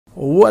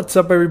What's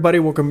up, everybody?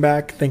 Welcome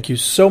back. Thank you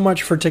so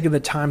much for taking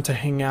the time to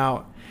hang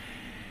out.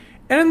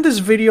 And in this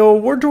video,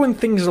 we're doing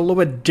things a little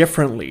bit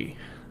differently.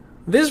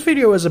 This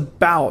video is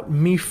about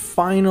me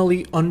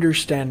finally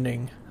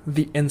understanding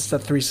the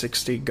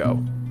Insta360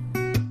 Go.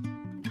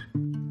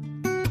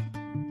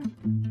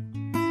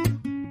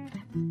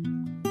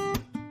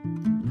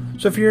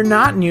 So if you're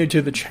not new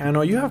to the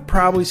channel, you have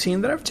probably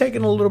seen that I've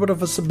taken a little bit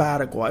of a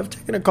sabbatical. I've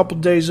taken a couple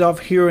days off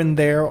here and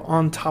there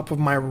on top of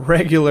my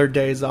regular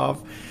days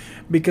off,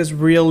 because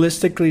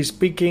realistically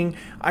speaking,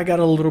 I got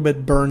a little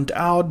bit burned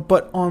out.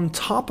 But on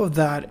top of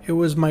that, it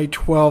was my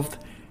 12th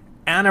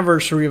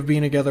anniversary of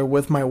being together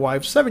with my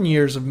wife. 7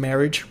 years of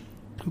marriage,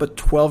 but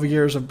 12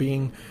 years of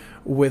being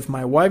with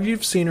my wife.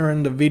 You've seen her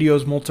in the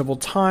videos multiple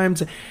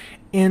times.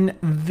 And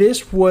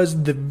this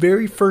was the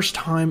very first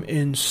time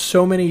in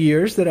so many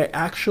years that I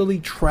actually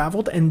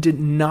traveled and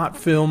did not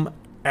film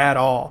at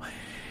all.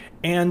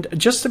 And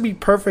just to be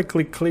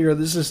perfectly clear,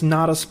 this is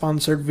not a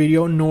sponsored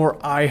video,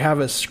 nor I have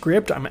a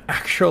script. I'm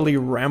actually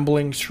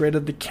rambling straight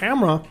at the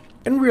camera.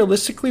 And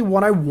realistically,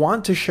 what I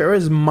want to share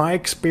is my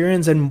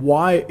experience and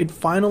why it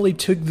finally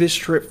took this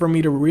trip for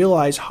me to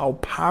realize how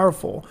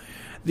powerful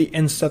the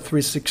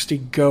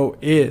Insta360 Go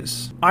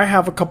is. I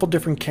have a couple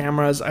different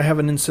cameras. I have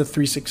an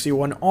Insta360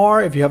 One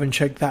R. If you haven't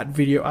checked that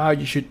video out,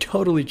 you should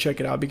totally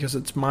check it out because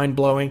it's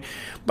mind-blowing.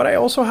 But I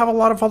also have a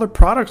lot of other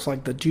products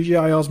like the DJI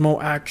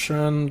Osmo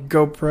Action,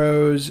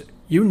 GoPros,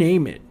 you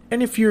name it.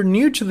 And if you're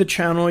new to the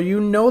channel, you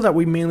know that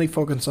we mainly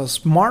focus on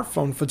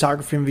smartphone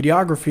photography and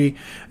videography,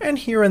 and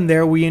here and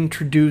there we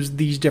introduce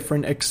these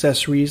different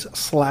accessories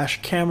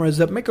 / cameras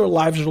that make our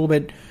lives a little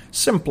bit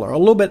simpler, a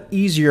little bit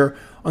easier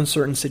on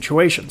certain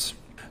situations.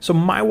 So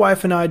my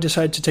wife and I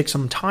decided to take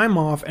some time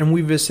off, and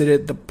we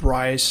visited the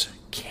Bryce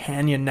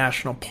Canyon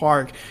National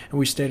Park, and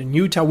we stayed in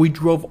Utah. We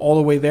drove all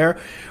the way there,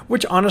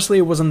 which honestly,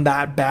 it wasn't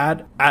that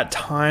bad. At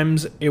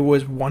times, it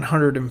was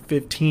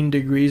 115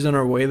 degrees on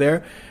our way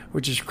there,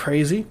 which is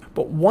crazy.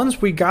 But once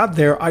we got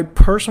there, I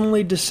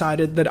personally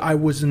decided that I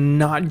was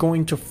not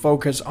going to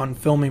focus on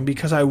filming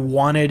because I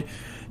wanted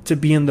to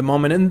be in the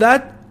moment. And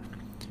that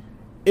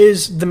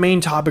is the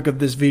main topic of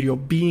this video,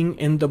 being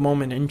in the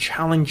moment and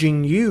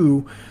challenging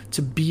you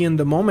to be in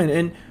the moment.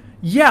 And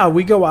yeah,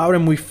 we go out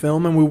and we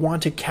film and we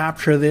want to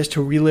capture this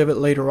to relive it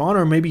later on,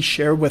 or maybe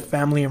share with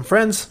family and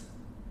friends.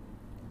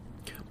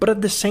 But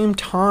at the same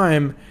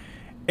time,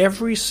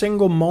 every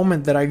single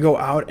moment that I go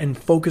out and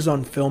focus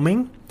on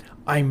filming,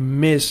 I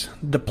miss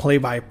the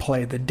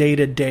play-by-play, the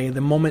day-to-day,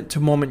 the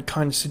moment-to-moment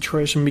kind of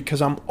situation, because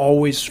I'm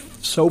always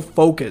so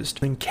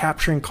focused in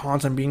capturing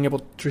content, being able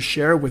to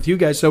share it with you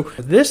guys. So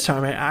this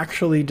time I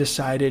actually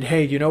decided,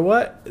 hey, you know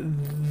what?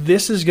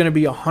 This is going to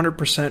be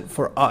 100%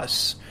 for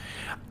us.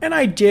 And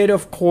I did,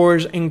 of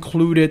course,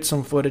 included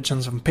some footage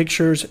and some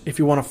pictures. If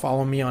you want to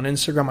follow me on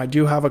Instagram, I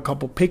do have a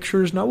couple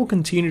pictures, and I will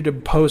continue to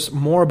post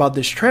more about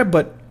this trip,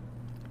 but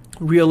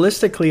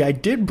realistically, I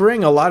did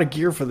bring a lot of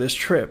gear for this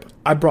trip.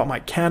 I brought my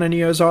Canon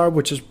EOS R,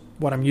 which is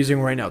what I'm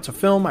using right now to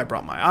film. I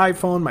brought my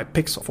iPhone, my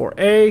Pixel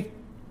 4a,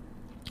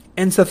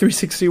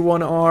 Insta360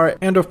 One R,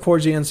 and of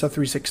course the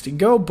Insta360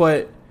 Go.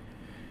 But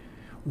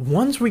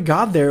once we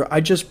got there,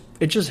 it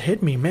just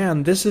hit me,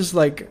 man, this is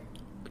like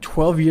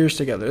 12 years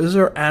together. This is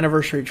our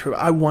anniversary trip.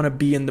 I want to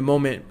be in the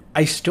moment.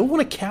 I still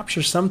want to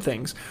capture some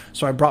things.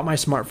 So I brought my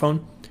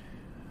smartphone,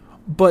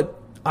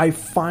 but I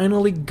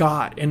finally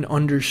got and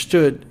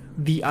understood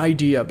the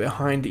idea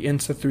behind the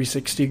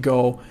Insta360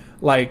 Go,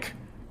 like,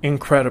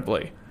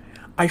 incredibly.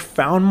 I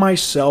found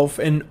myself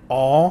in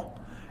awe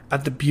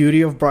at the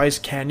beauty of Bryce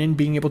Canyon,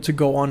 being able to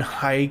go on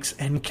hikes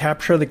and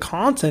capture the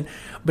content,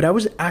 but I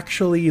was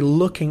actually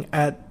looking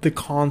at the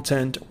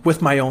content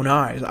with my own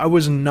eyes. I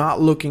was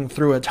not looking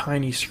through a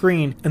tiny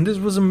screen, and this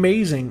was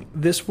amazing.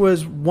 This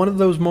was one of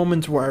those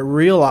moments where I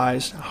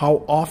realized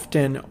how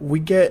often we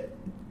get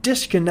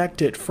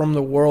disconnected from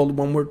the world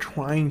when we're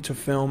trying to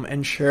film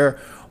and share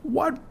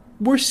what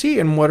we're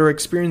seeing, what our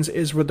experience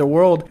is with the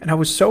world. And I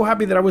was so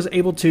happy that I was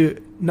able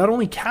to not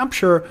only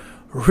capture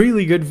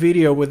really good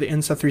video with the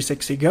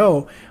Insta360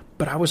 Go,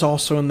 but I was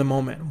also in the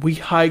moment. We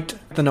hiked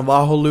the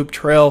Navajo Loop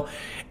Trail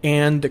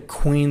and the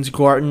Queen's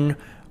Garden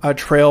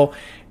Trail,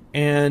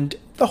 and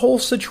the whole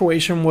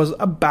situation was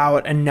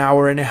about an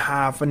hour and a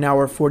half, an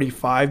hour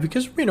 45,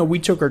 because, you know, we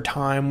took our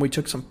time, we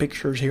took some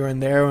pictures here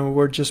and there, and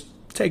we're just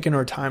taking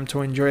our time to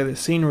enjoy the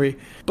scenery.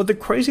 But the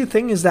crazy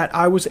thing is that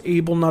I was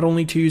able not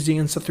only to use the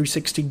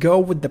Insta360 Go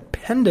with the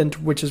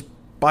pendant, which is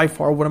by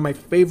far one of my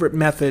favorite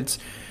methods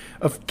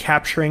of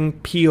capturing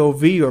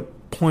POV or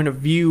point of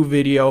view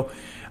video.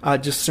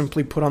 Just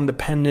simply put on the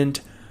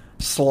pendant,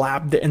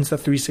 slap the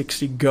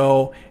Insta360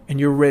 Go, and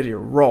you're ready to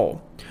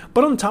roll.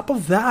 But on top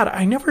of that,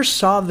 I never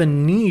saw the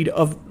need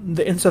of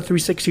the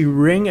Insta360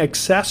 Ring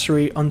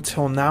accessory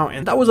until now,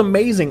 and that was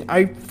amazing.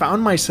 I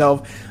found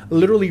myself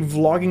literally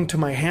vlogging to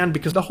my hand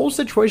because the whole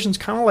situation is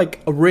kind of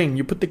like a ring.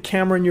 You put the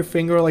camera in your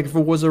finger like if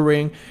it was a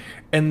ring,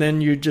 and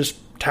then you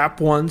just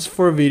tap once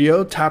for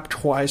video, tap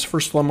twice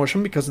for slow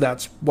motion because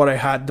that's what I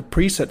had the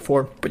preset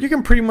for. But you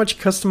can pretty much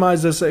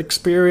customize this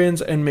experience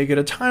and make it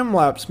a time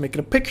lapse, make it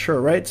a picture,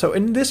 right? So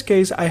in this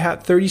case, I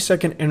had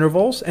 30-second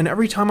intervals, and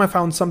every time I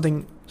found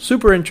something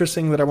super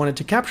interesting that I wanted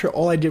to capture,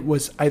 all I did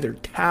was either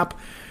tap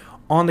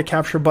on the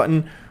capture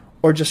button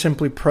or just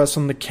simply press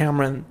on the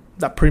camera, and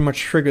that pretty much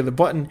triggered the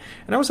button.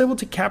 And I was able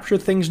to capture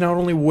things not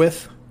only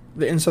with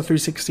the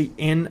Insta360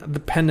 in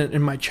the pendant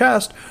in my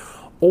chest,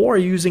 or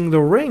using the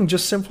ring,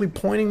 just simply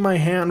pointing my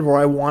hand where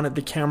I wanted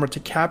the camera to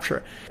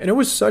capture. And it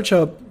was such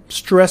a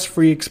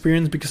stress-free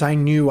experience because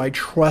I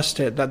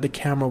trusted that the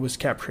camera was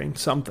capturing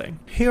something.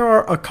 Here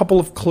are a couple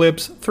of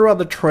clips throughout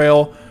the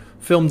trail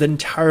filmed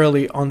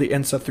entirely on the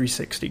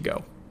Insta360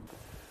 Go.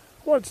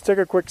 I wanted to take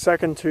a quick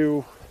second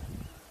to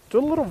do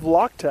a little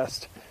vlog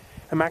test.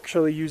 I'm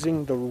actually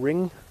using the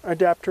ring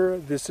adapter.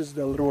 This is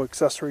the little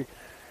accessory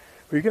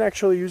where you can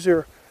actually use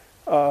your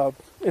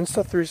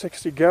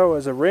Insta360 Go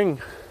as a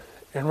ring.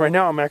 And right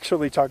now I'm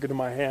actually talking to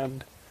my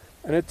hand.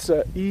 And it's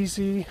an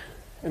easy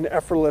and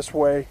effortless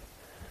way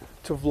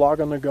to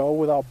vlog on the go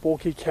without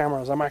bulky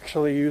cameras. I'm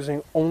actually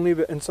using only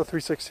the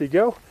Insta360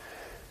 Go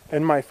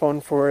and my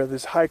phone for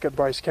this hike at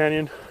Bryce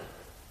Canyon.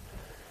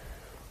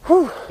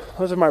 Whew,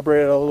 losing my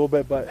breath a little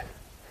bit, but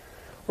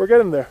we're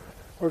getting there.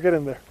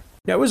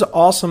 Yeah, it was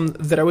awesome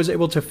that I was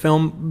able to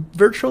film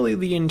virtually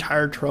the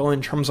entire trail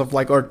in terms of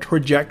like our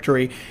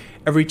trajectory.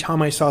 Every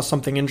time I saw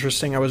something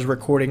interesting, I was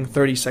recording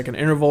 30-second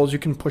intervals. You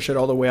can push it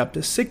all the way up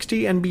to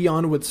 60 and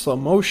beyond with slow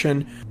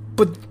motion.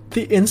 But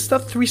the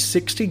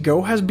Insta360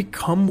 Go has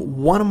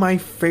become one of my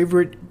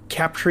favorite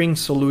capturing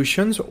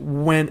solutions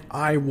when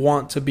I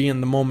want to be in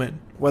the moment.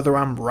 Whether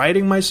I'm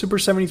riding my Super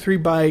 73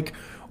 bike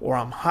or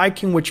I'm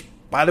hiking, which,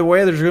 by the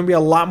way, there's going to be a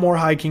lot more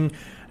hiking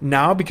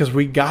now because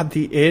we got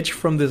the itch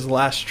from this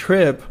last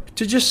trip,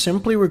 to just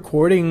simply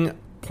recording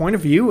point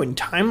of view and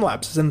time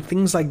lapses and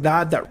things like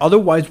that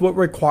otherwise would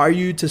require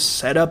you to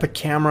set up a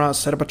camera,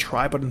 set up a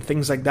tripod and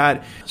things like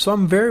that. So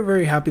I'm very,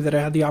 very happy that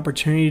I had the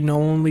opportunity not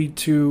only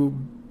to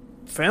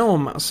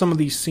film some of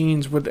these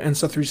scenes with the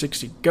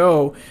Insta360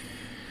 Go,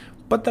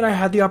 but that I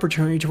had the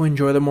opportunity to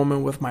enjoy the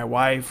moment with my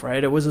wife,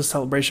 right? It was a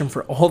celebration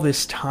for all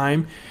this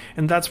time,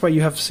 and that's why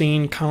you have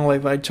seen kind of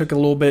like I took a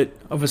little bit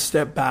of a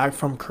step back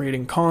from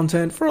creating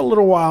content for a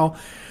little while,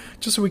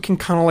 just so we can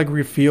kind of like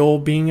reveal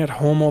being at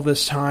home all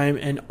this time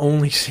and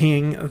only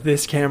seeing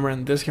this camera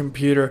and this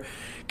computer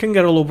can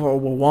get a little bit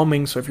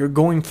overwhelming. So if you're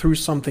going through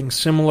something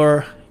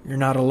similar, you're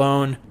not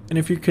alone. And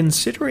if you're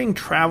considering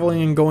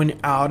traveling and going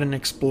out and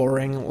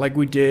exploring like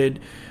we did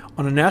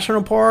on a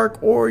national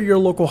park or your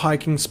local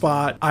hiking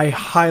spot, I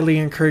highly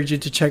encourage you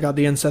to check out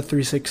the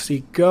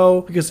Insta360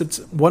 Go because it's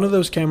one of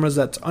those cameras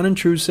that's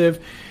unintrusive.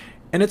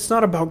 And it's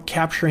not about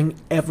capturing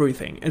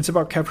everything. It's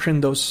about capturing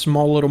those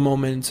small little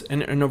moments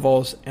and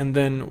intervals. And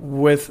then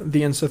with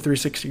the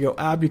Insta360 Go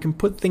app, you can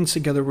put things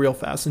together real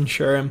fast and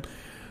share them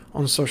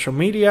on social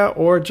media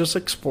or just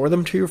export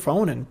them to your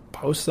phone and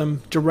post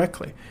them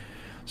directly.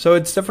 So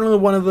it's definitely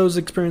one of those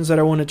experiences that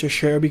I wanted to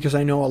share because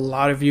I know a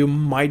lot of you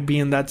might be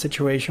in that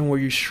situation where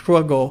you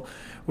struggle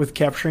with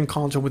capturing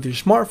content with your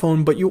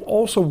smartphone, but you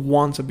also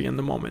want to be in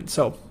the moment.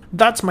 So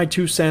that's my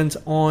 2 cents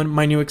on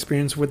my new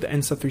experience with the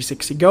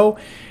Insta360 Go.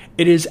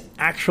 It is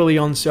actually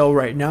on sale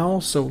right now,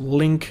 so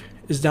link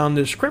is down in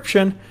the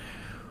description.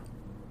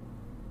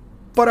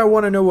 But I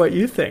want to know what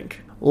you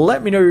think.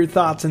 Let me know your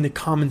thoughts in the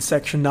comment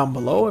section down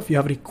below. If you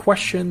have any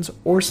questions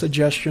or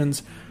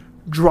suggestions,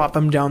 drop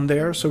them down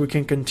there so we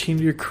can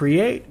continue to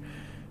create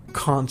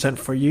content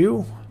for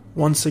you.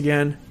 Once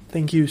again,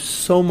 thank you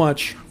so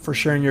much for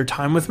sharing your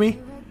time with me.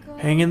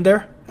 Hang in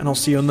there, and I'll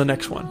see you in the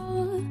next one.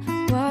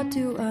 Why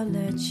do I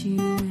let you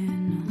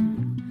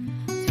in?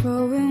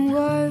 Throwing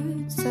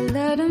words, I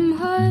let them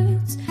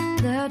hurt,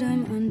 let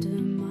them under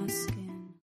me.